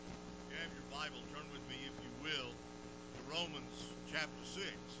chapter 6.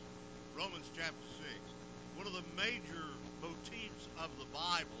 Romans chapter 6. One of the major motifs of the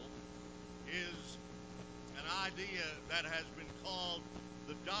Bible is an idea that has been called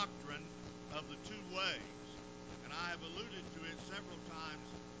the doctrine of the two ways. And I have alluded to it several times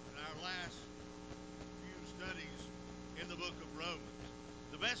in our last few studies in the book of Romans.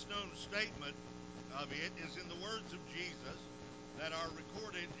 The best known statement of it is in the words of Jesus that are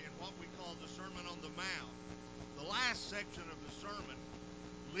recorded in what we call the Sermon on the Mount. The last section of the sermon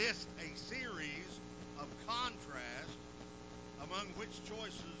lists a series of contrasts among which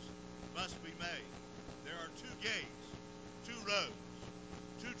choices must be made. There are two gates, two roads,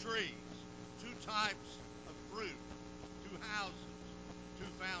 two trees, two types of fruit, two houses,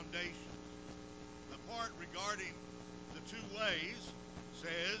 two foundations. The part regarding the two ways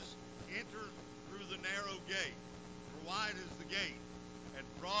says, enter through the narrow gate, for wide is the gate, and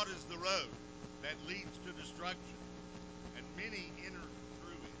broad is the road that leads to destruction, and many enter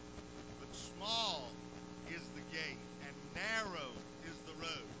through it. But small is the gate, and narrow is the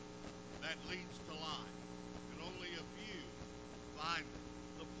road that leads to life, and only a few find it.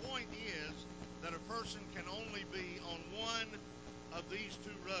 The point is that a person can only be on one of these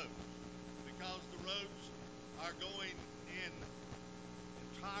two roads, because the roads are going in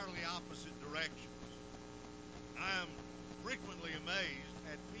entirely opposite directions. I am frequently amazed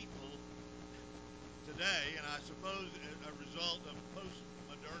at people today, and I suppose a result of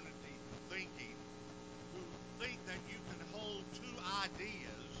post-modernity thinking, who think that you can hold two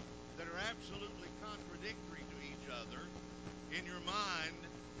ideas that are absolutely contradictory to each other in your mind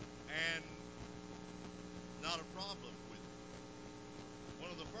and not a problem with it.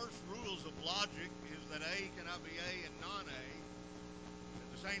 One of the first rules of logic is that A cannot be A and non-A at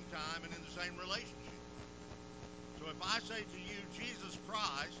the same time and in the same relationship. So if I say to you, Jesus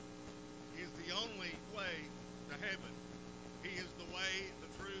Christ is the only way to heaven, he is the way,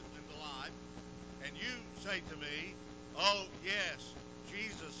 the truth, and the life, and you say to me, oh yes,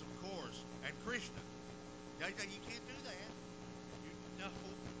 Jesus of course, and Krishna, you can't do that. You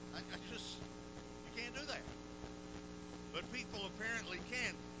can't do that. But people apparently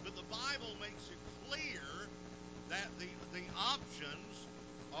can. But the Bible makes it clear that the options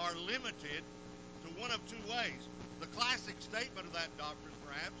are limited to one of two ways. The classic statement of that doctrine,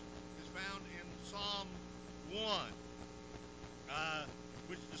 perhaps, is found in Psalm 1,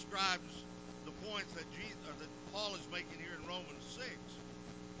 which describes the points that Paul is making here in Romans 6.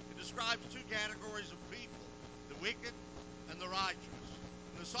 It describes two categories of people, the wicked and the righteous.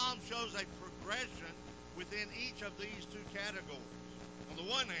 And the Psalm shows a progression within each of these two categories. On the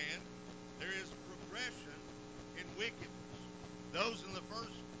one hand, there is progression in wickedness. Those in the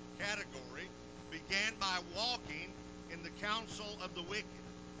first category began by walking in the counsel of the wicked.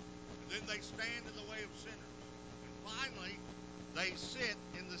 And then they stand in the way of sinners. And finally, they sit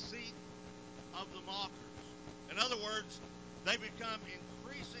in the seat of the mockers. In other words, they become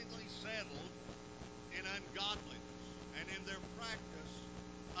increasingly settled in ungodliness and in their practice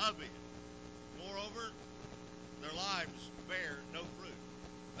of it. Moreover, their lives bear no fruit.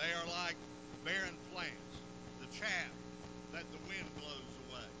 They are like barren plants, the chaff that the wind blows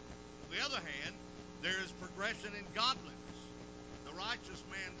away. On the other hand, there is progression in godliness. The righteous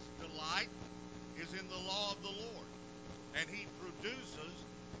man's delight is in the law of the Lord, and he produces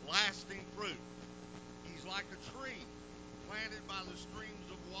lasting fruit. He's like a tree planted by the streams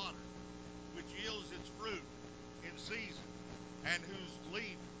of water, which yields its fruit in season, and whose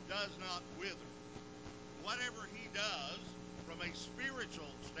leaf does not wither. Whatever he does from a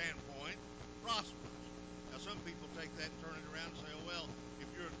spiritual standpoint prospers. Now, some people take that and turn it around and say, oh, well, if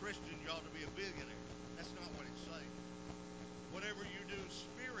you're a Christian, you ought to be a billionaire. That's not what it's saying. Whatever you do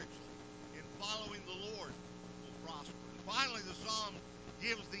spiritually in following the Lord will prosper. And finally, the psalm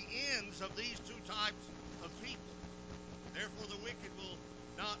gives the ends of these two types of people. Therefore, the wicked will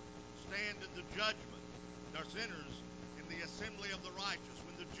not stand in the judgment, nor sinners in the assembly of the righteous.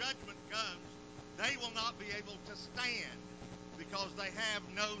 When the judgment comes, they will not be able to stand because they have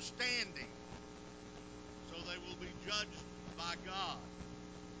no standing. So they will be judged by God.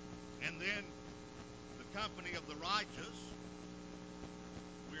 And then the company of the righteous,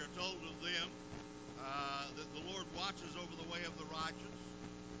 we are told of them that the Lord watches over the way of the righteous,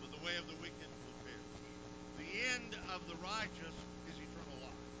 but the way of the wicked will perish. The end of the righteous is eternal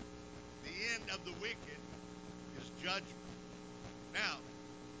life. The end of the wicked is judgment. Now,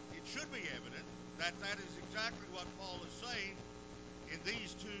 it should be evident that that is exactly what Paul is saying in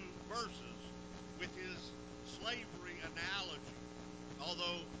these two verses with his slavery analogy.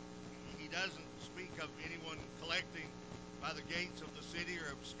 Although he doesn't speak of anyone collecting by the gates of the city or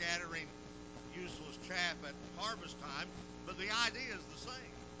of scattering useless chaff at harvest time, but the idea is the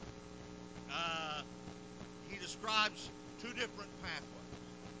same. He describes two different pathways.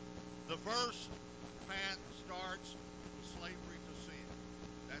 The first path starts with slavery to sin.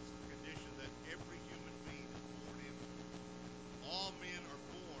 That's the condition that every human being is born into. All men are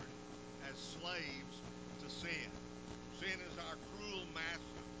born as slaves to sin. Sin is our cruel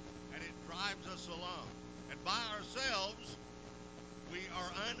master, and it drives us along. And by ourselves, we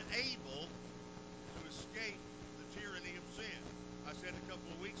are unable to escape the tyranny of sin. I said a couple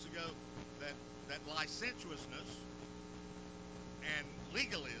of weeks ago that licentiousness and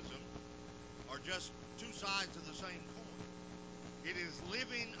legalism are just two sides of the same coin. It is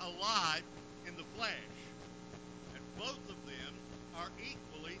living a life in the flesh, and both of them are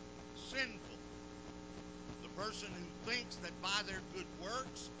equally sinful. The person who thinks that by their good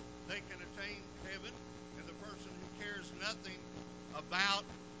works they can attain heaven, and the person who cares nothing about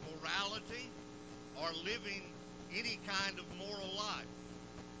morality or living any kind of moral life.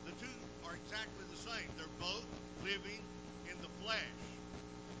 The two are exactly the same. They're both living in the flesh.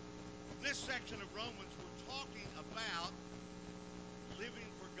 This section of Romans, we're talking about living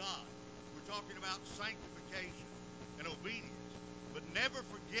for God. We're talking about sanctification and obedience. But never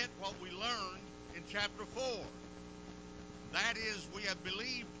forget what we learned in chapter 4. That is, we have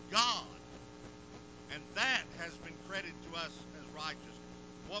believed God, and that has been credited to us as righteous.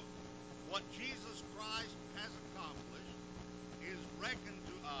 What Jesus Christ has accomplished is reckoned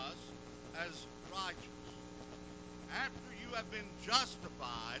to us as righteous. After you have been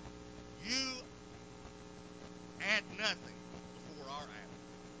justified, you add nothing before our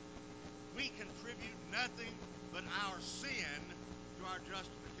advocate. We contribute nothing but our sin to our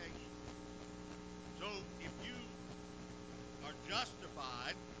justification. So if you are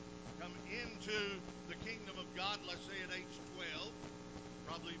justified, come into the kingdom of God, let's say at age 12,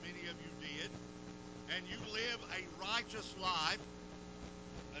 probably many of you did, and you live a righteous life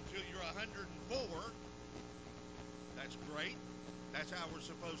until you're 104, that's great. That's how we're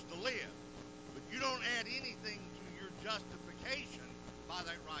supposed to live. But you don't add anything to your justification by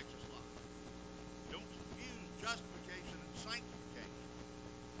that righteous life. Don't confuse justification and sanctification.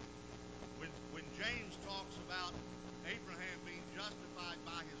 When James talks about Abraham being justified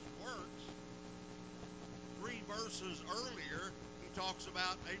by his works, 3 verses earlier, he talks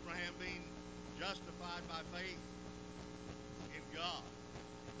about Abraham being justified by faith in God.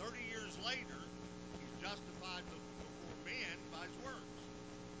 30 years later, he's justified before men by his works.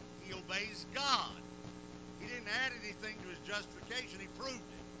 He obeys God. He didn't add anything to his justification. He proved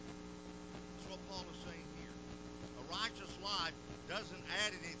it. That's what Paul is saying here. A righteous life doesn't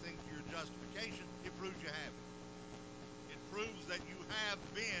add anything to your justification. It proves you have it. It proves that you have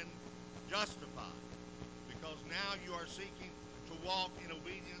been justified, because now you are seeking to walk in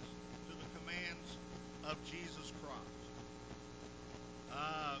obedience to the commands of Jesus Christ.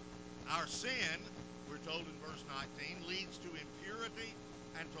 Our sin, we're told in verse 19, leads to impurity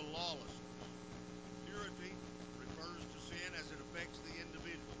and to lawlessness. Purity refers to sin as it affects the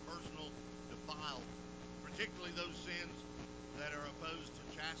individual, personal defilement, particularly those sins that are opposed to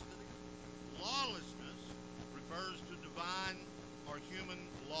chastity. Lawlessness refers to divine or human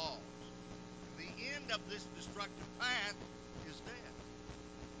laws. The end of this destructive path is death.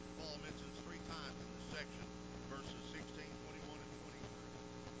 Paul mentions 3 times in this section, verses 16, 21, and 23.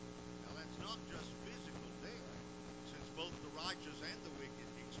 Now that's not just physical death, since both the righteous and the wicked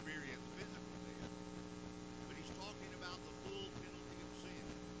experience physical death, but he's talking about the full penalty of sin,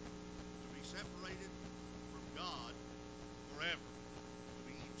 to be separated from God forever, to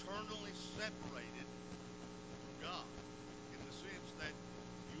be eternally separated from God, in the sense that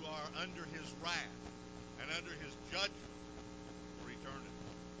you are under his wrath and under his judgment for eternity.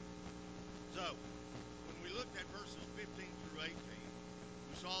 So, when we looked at verses 15 through 18,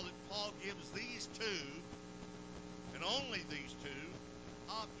 we saw that Paul gives these two, and only these two,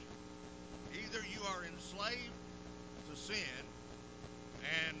 options. Either you are enslaved to sin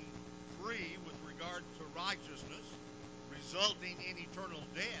and free with regard to righteousness, resulting in eternal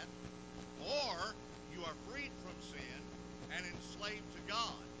death, or you are freed from sin and enslaved to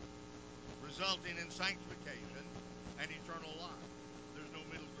God, resulting in sanctification and eternal life. There's no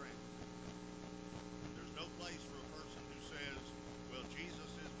middle ground. There's no place for a person who says, well,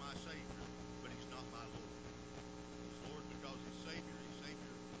 Jesus is my Savior, but he's not my Lord. He's Lord because he's Savior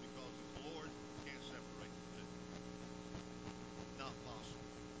because he's Lord. Can't separate the two. Not possible.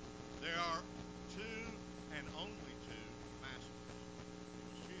 There are 2 and only 2 masters. You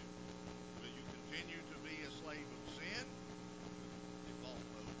must choose. Will you continue to be a slave of sin, default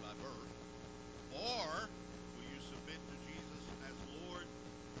mode by birth, or will you submit to Jesus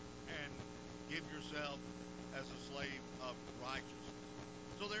give yourself as a slave of righteousness.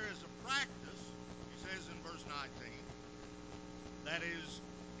 So there is a practice, he says in verse 19, that is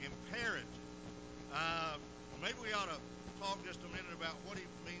imperative. Maybe we ought to talk just a minute about what he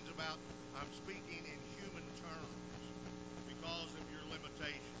means about I'm speaking in human terms because of your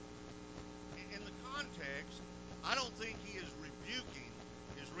limitation. In the context, I don't think he is rebuking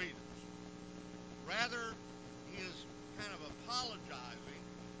his readers. Rather, he is kind of apologizing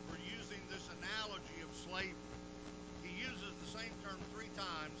for using this analogy of slavery. He uses the same term 3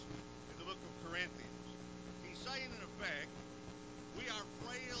 times in the book of Corinthians. He's saying, in effect, we are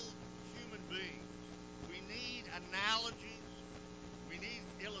frail human beings. We need analogies. We need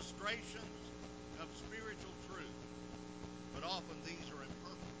illustrations of spiritual truth. But often these are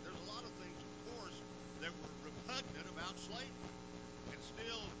imperfect. There's a lot of things, of course, that were repugnant about slavery, and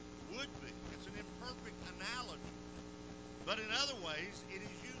still would be. It's an imperfect analogy. But in other ways, it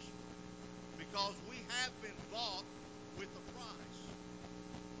is useful, because we have been bought with a price.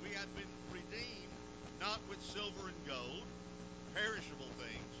 We have been redeemed, not with silver and gold, perishable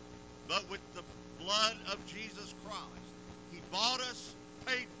things, but with the blood of Jesus Christ. He bought us,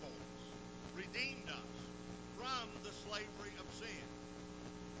 paid for us, redeemed us from the slavery of sin.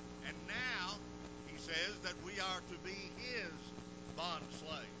 And now, he says that we are to be his bond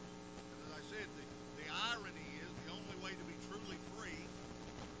slaves. And as I said, the irony is the only way to be truly free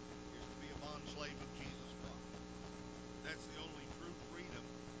is to be a bond slave of Jesus Christ. That's the only true freedom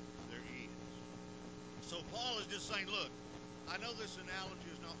there is. So Paul is just saying, look, I know this analogy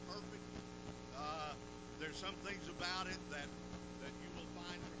is not perfect. There's some things about it that you will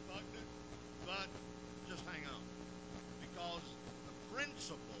find repugnant, but just hang on. Because the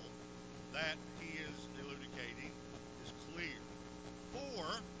principle that he is elucidating is clear. The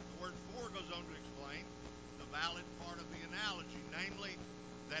word for goes on to explain the valid part of the analogy, namely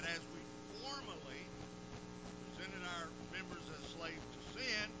that as we formerly presented our members as slaves to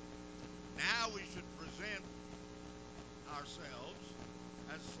sin, now we should present ourselves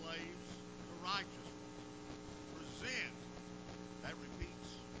as slaves to righteousness. Present. That repeats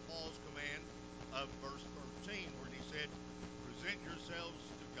Paul's command of verse 13, where he said, present yourselves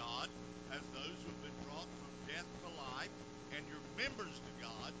to God as those who have been brought from death to life, and your members to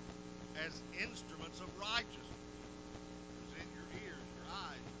God as instruments of righteousness. Present your ears, your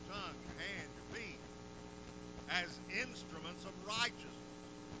eyes, your tongue, your hand, your feet as instruments of righteousness.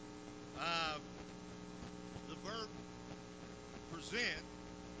 The verb present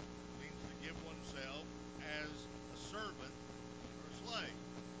means to give oneself as a servant or a slave.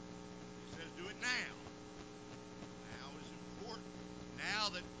 He says do it now. Now is important.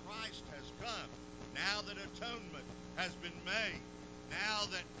 Now that Christ has come, now that atonement has been made, now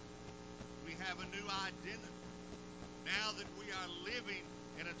that we have a new identity, now that we are living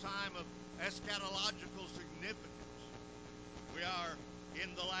in a time of eschatological significance, we are in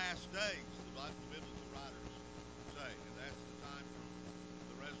the last days, the biblical writers say, and that's the time from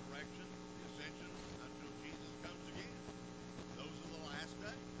the resurrection, the ascension, until Jesus comes again. Those are the last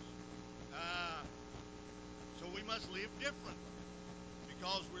days. So we must live differently,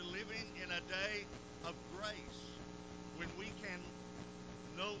 because we're living in a day of grace when we can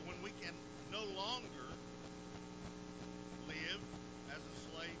no longer live as a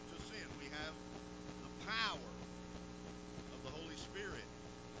slave to sin. We have the power of the Holy Spirit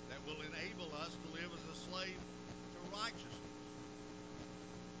that will enable us to live as a slave to righteousness.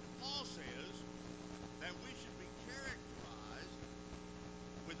 Paul says that we should be characterized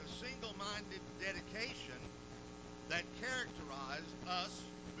with a single-minded dedication that characterized us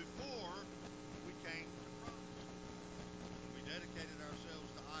before we came to Christ. When we dedicated ourselves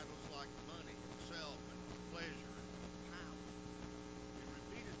to idols like money, self, and pleasure, and power, we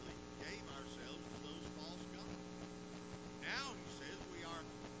repeatedly gave ourselves to those false gods. Now, he says, we are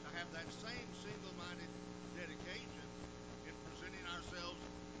to have that same single-minded dedication in presenting ourselves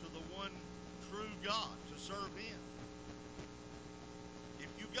to the one true God, to serve him.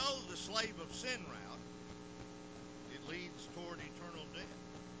 If you go the slave of sin route, it leads toward eternal death,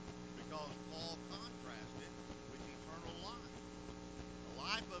 because Paul contrasted with eternal life. A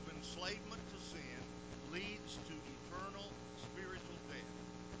life of enslavement to sin leads to eternal spiritual death,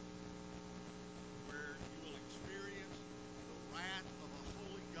 where you will experience the wrath of a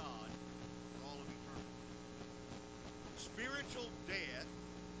holy God for all of eternity. Spiritual death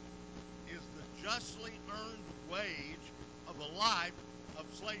is the justly earned wage of a life of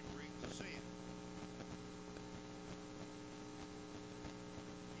slavery to sin.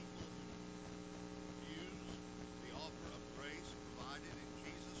 People who use the offer of grace provided in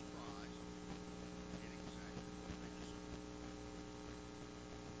Jesus Christ get exactly what they deserve.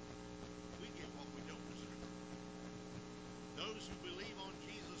 We get those who believe on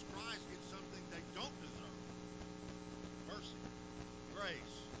Jesus Christ get something they don't deserve. Mercy,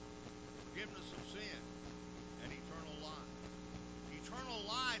 grace, forgiveness of sin, and eternal life. Eternal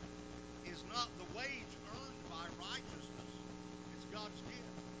life is not the wage earned by righteousness. It's God's gift.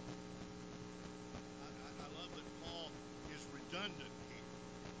 I love that Paul is redundant here,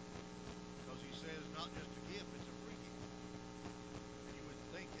 because he says not just a gift, it's a free gift. And you would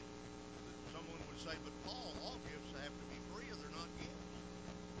think that someone would say, but Paul, all gifts have to be free or they're not gifts.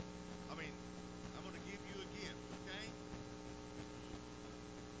 I mean, I'm going to give you a gift, okay?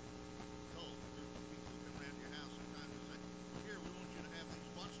 Cold. Group of people come around your house sometimes and say, here, we want you to have these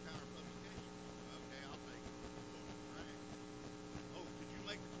Watchtower publications. Okay, I'll take it. Oh, right. Oh, could you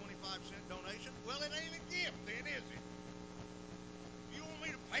make a 25-cent donation? Well, it ain't a gift then, is it? If you want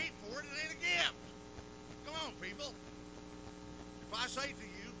me to pay for it, it ain't a gift. Come on, people. If I say to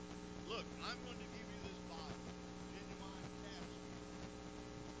you, look, I'm going to give you this Bible, genuine casket.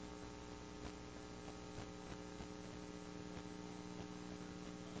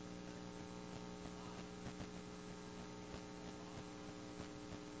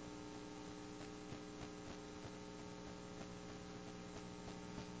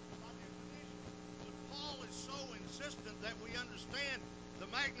 But Paul is so insistent that we understand the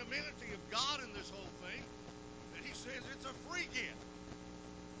magnanimity of God in this whole thing that he says it's a free gift.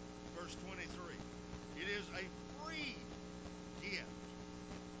 Verse 23. It is a free gift.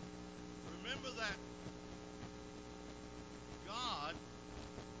 Remember that God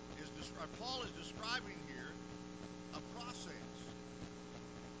is Paul is describing here a process,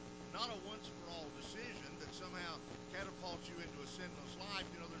 not a once-for-all decision that somehow catapults you into a sinless life.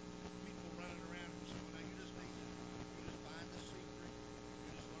 You know, there's people running around who say, well, now you just find the secret, you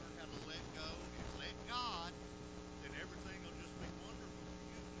just learn how to let go and let God, then everything will just be wonderful for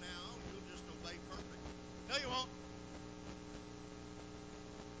you. From now on, you'll just obey perfectly. No, you won't.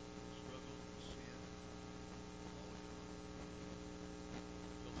 Struggle with sin all the time.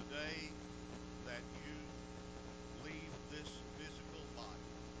 Till the day that you leave this physical body,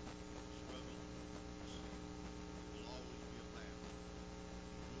 struggle with sin. It will always be a battle.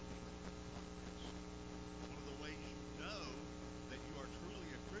 You will be making progress. One of the ways you know that you are truly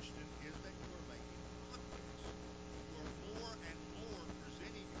a Christian is that you are making progress. You are more and more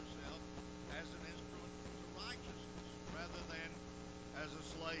presenting yourself as an instrument to righteousness rather than as a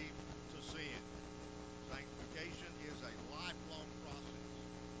slave to sin. Sanctification is a lifelong process.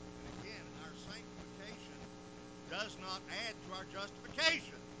 And again, our sanctification does not add to our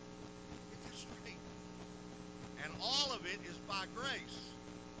justification. Get this straight. And all of it is by grace.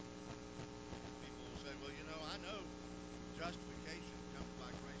 People will say, well, you know, I know justification comes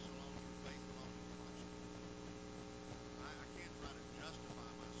by grace alone, through faith alone, in Christ alone. I can't try to justify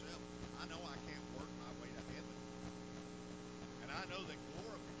myself. I know I can't work my way to heaven. And I know that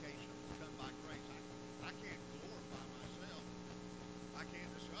glorification will come by grace. I can't glorify myself. I can't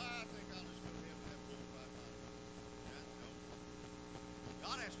just say, I think I'll just go to heaven and have glorified body. No.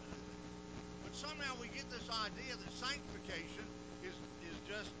 God has to do that. But somehow we get this idea that sanctification is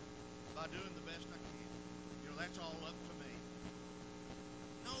just by doing the best I can. You know, that's all up to me.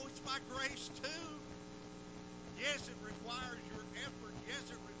 No, it's by grace too. Yes, it requires your effort. Yes,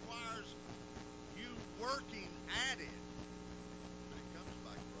 it requires you working at it. But it comes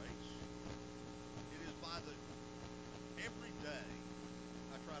by grace. It is by every day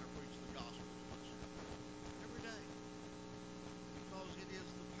I try to preach the gospel to myself. Every day. Because it is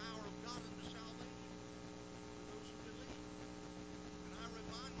the power of God unto salvation for those who believe. And I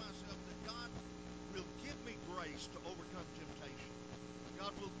remind myself that God will give me grace to overcome temptation.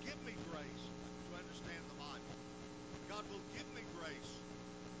 God will give me grace to understand the Bible. God will give me grace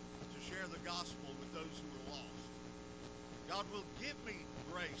to share the gospel with those who are lost. God will give me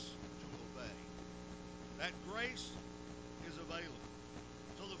grace to obey. That grace is available.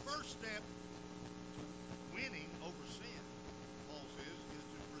 So the first step to winning over sin, Paul says, is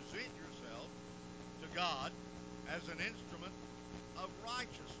to present yourself to God as an instrument of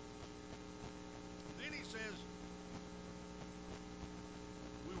righteousness. Then he says,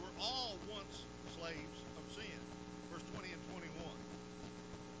 we were all once slaves of sin. Verse 20 and 21.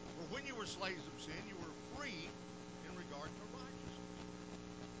 For when you were slaves of sin, you were free in regard to righteousness.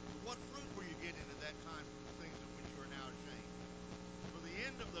 What fruit were you getting at that time from the things of which you are now ashamed? For the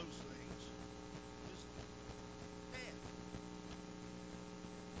end of those things is death.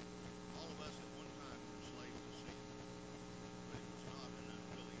 All of us at one time were slaves to sin, but it was not an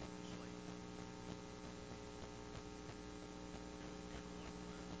unwilling enslavement. Every one of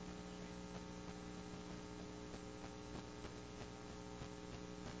us sin.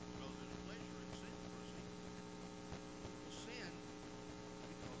 Because there's pleasure in sin for a season. People sin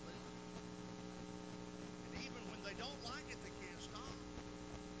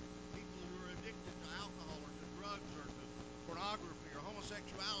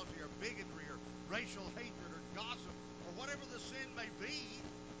homosexuality or bigotry or racial hatred or gossip or whatever the sin may be,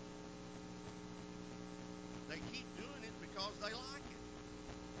 they keep doing it because they like it.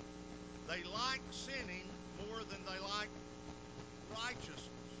 They like sinning more than they like righteousness.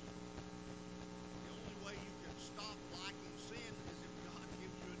 The only way you can stop liking sin is if God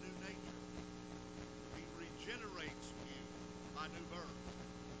gives you a new nature. He regenerates you by new birth.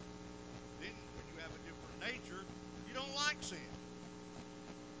 Then when you have a different nature, you don't like sin.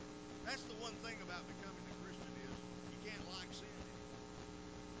 That's the one thing about becoming a Christian is you can't like sin anymore.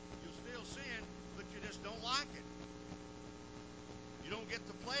 You'll still sin, but you just don't like it. You don't get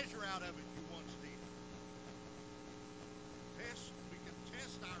the pleasure out of it you once did. We can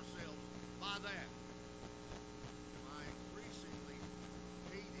test ourselves by that. Am I increasingly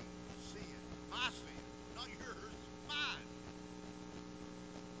hating sin? My sin, not yours, mine.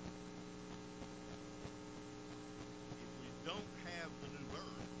 If we don't have the new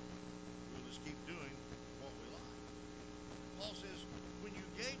birth, we'll just keep doing what we like. Paul says, when you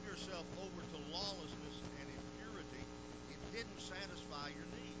gave yourself over to lawlessness and impurity, it didn't satisfy your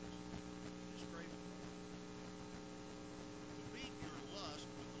needs. Just craving more. To feed your lust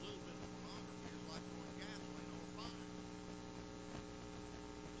with a little bit of pornography is like pouring gasoline on a fire.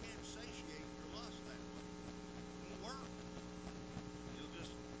 You can't satiate your lust that way. It won't work. You'll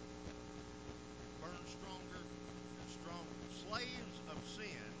just burn stronger and stronger. Slaves of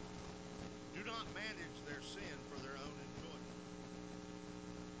sin do not manage their sin for their own enjoyment.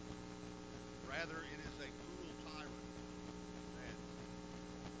 Rather, it is a cruel tyrant that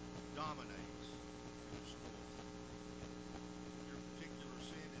dominates and destroys. Your particular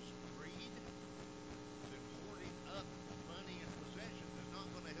sin is greed. Then hoarding up money and possessions is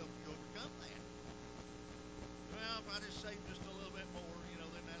not going to help you overcome that. Well, if I just save just a little bit more,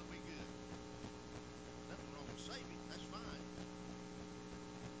 then that'll be good. Nothing wrong with saving. That's fine.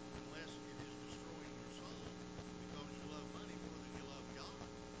 Unless it is destroying your soul because you love money more than you love God.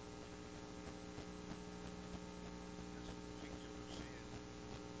 That's a particular sin.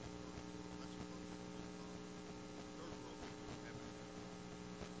 That's a first world problem. Third world people don't have any.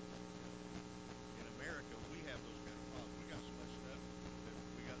 In America, we have those kind of problems. We got so much stuff that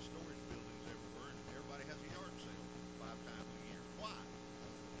we got storage buildings everywhere, and everybody has a yard sale 5 times a year. Why?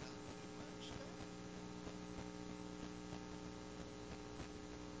 We got too much stuff.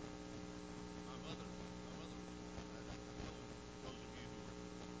 My mother, I told those of you who were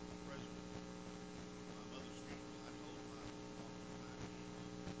present at my mother's funeral, I told my mom one time,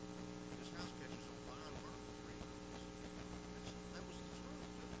 this house catches on fire, it'll burn for 3 months. That was the truth,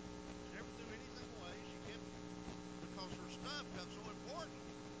 too. She never threw anything away. She kept it because her stuff got so important.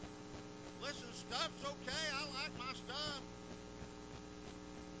 Listen, stuff's okay. I like my stuff. It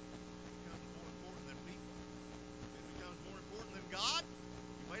becomes more important than people. It becomes more important than God.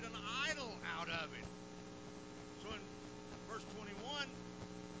 You made an idol out of it. So in verse 21,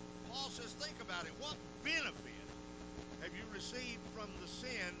 Paul says, think about it. What benefit have you received from the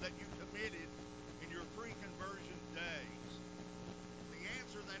sin that you committed in your pre-conversion days? The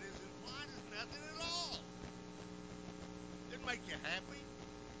answer that is implied is nothing at all. Didn't make you happy.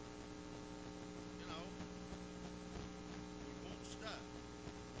 We want stuff.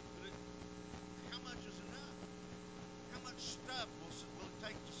 But how much is enough? How much stuff will it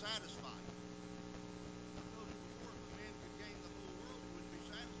take to satisfy you? I told you before, if a man could gain the whole world, he wouldn't be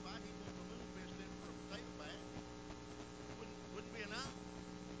satisfied. He'd want the moon mixed in for a potato bag. Wouldn't be enough,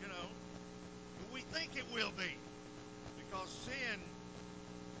 But we think it will be because sin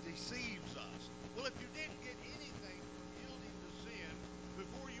deceives us. Well, if you didn't get anything from yielding to sin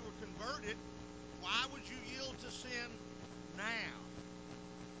before you were converted, why would you yield to sin now?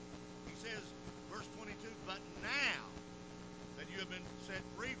 He says, verse 22, but now that you have been set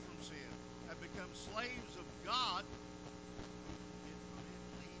free from sin, have become slaves of God, it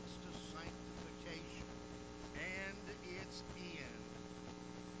leads to sanctification and its end.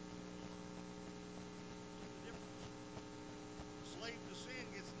 See the difference? A slave to sin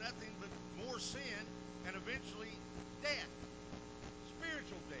gets nothing but more sin and eventually death,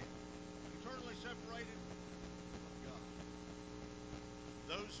 spiritual death, eternally separated from God.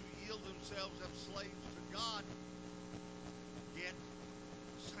 Those who yield themselves as slaves to God get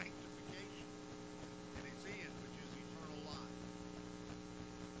sanctification and its end, which is eternal life.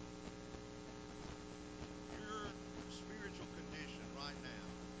 Your spiritual condition right now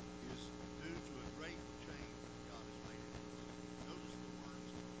is due to a great change that God has made in us. Notice the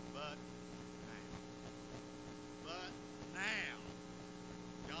words, but now. But now,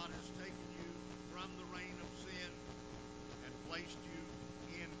 God has taken you from the reign of sin and placed you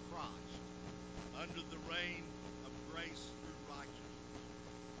in Christ under the reign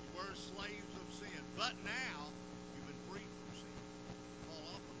But now you've been freed from sin. Paul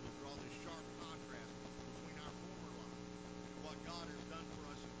often will draw this sharp contrast between our former life and what God has done for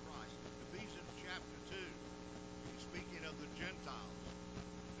us in Christ. Ephesians chapter 2, he's speaking of the Gentiles.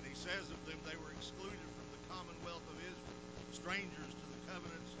 And he says of them, they were excluded from the commonwealth of Israel, strangers to the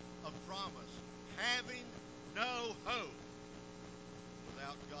covenants of promise, having no hope,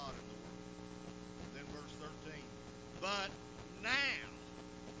 without God in the world. And then verse 13, but now,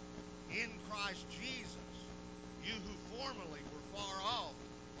 in Christ Jesus, you who formerly were far off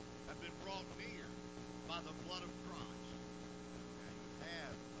have been brought near by the blood of Christ. Now you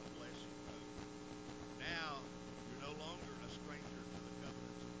have a blessed hope. Now you're no longer a stranger to the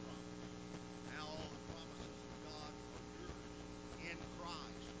covenants of promise. Now all the promises of God are yours in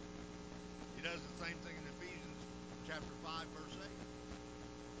Christ. He does the same thing in Ephesians chapter 5, verse 8,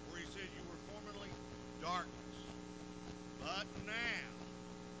 where he says you were formerly darkness, but now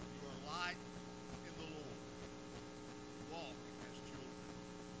you are light in the Lord. Walk as children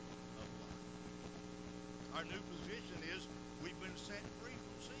of light. Our new position is we've been set free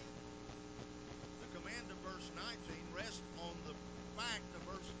from sin. The command of verse 19 rests on the fact of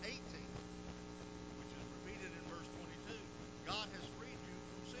verse 18, which is repeated in verse 22. God has freed you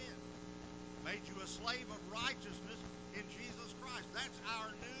from sin, made you a slave of righteousness in Jesus Christ. That's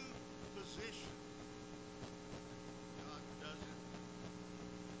our new position. God does it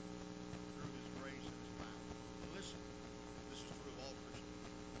through His grace and His power. And listen, this is true of all Christians.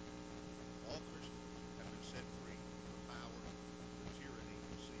 All Christians have been set free from the power, the tyranny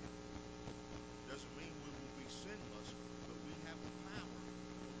of sin. It doesn't mean we will be sinless, but we have the power to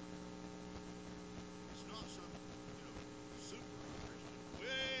overcome. It's not some, super Christian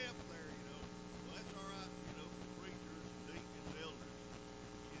way up there, Well, that's all right, preachers, deacons, elders.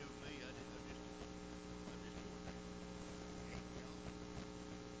 Me, I'm just doing that. Ain't y'all?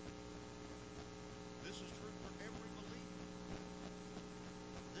 This is true for every believer.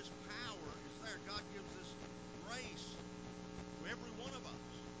 This power is there. God gives this grace to every one of us.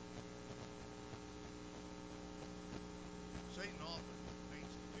 Satan often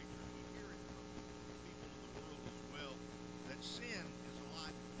paints the picture, and we hear it from people in the world as well, that sin is a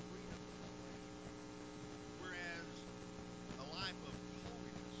life of freedom and pleasure, whereas a life of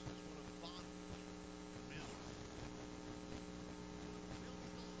holiness is one of bondage and misery. What a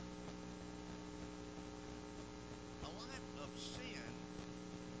filthy life. A life of sin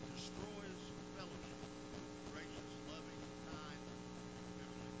destroys fellowship with the gracious, loving, kind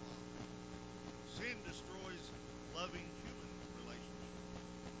Heavenly Father. Sin destroys loving human relationships.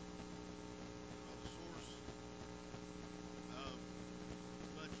 The source of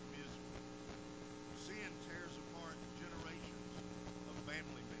much misery. Sin tears apart generations of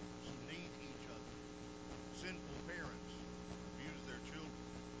family members who need each other. Sinful parents abuse their children,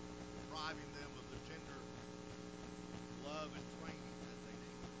 depriving them of the tender love and training that they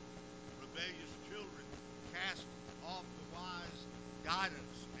need. Rebellious children cast off the wise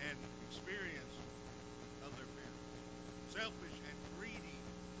guidance and experience of their parents. Selfish and greedy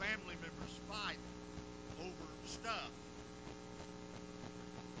family members fight over stuff,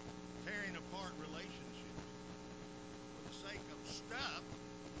 tearing apart relationships for the sake of stuff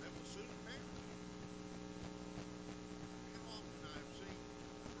that will soon perish. How often I have seen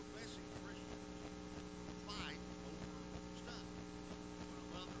professing Christians fight over stuff. When a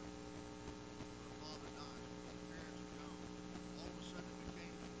mother or a father dies, when both parents are gone, all of a sudden it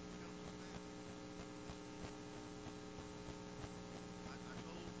becomes a family. I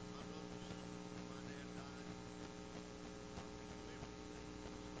told my brothers and sisters when my dad died, I'll give you everything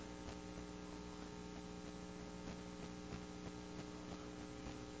that's left of my life. I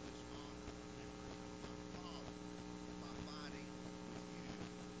refuse to dishonor the memory of my father by fighting with you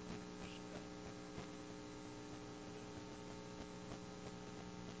over stuff.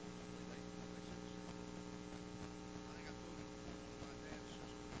 Ultimately, they said the same thing. I think I told you before, one of my dad's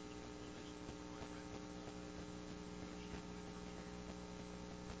sisters was put in the list for my grandmother's grave because she wanted her share.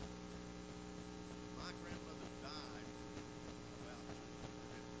 My grandmother died about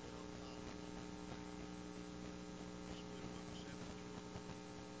 $212 in money. She split them up with 7 children.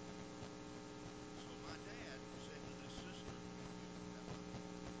 So my dad said to this sister, "You keep that money."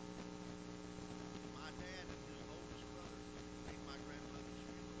 My dad and his oldest brother paid my grandmother's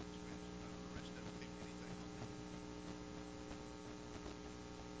funeral expenses. None of the rest of them picked anything on her.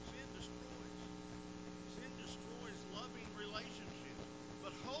 Sin destroys. Sin destroys loving relationships.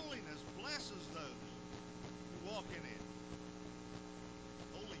 But holiness blesses those who walk in it.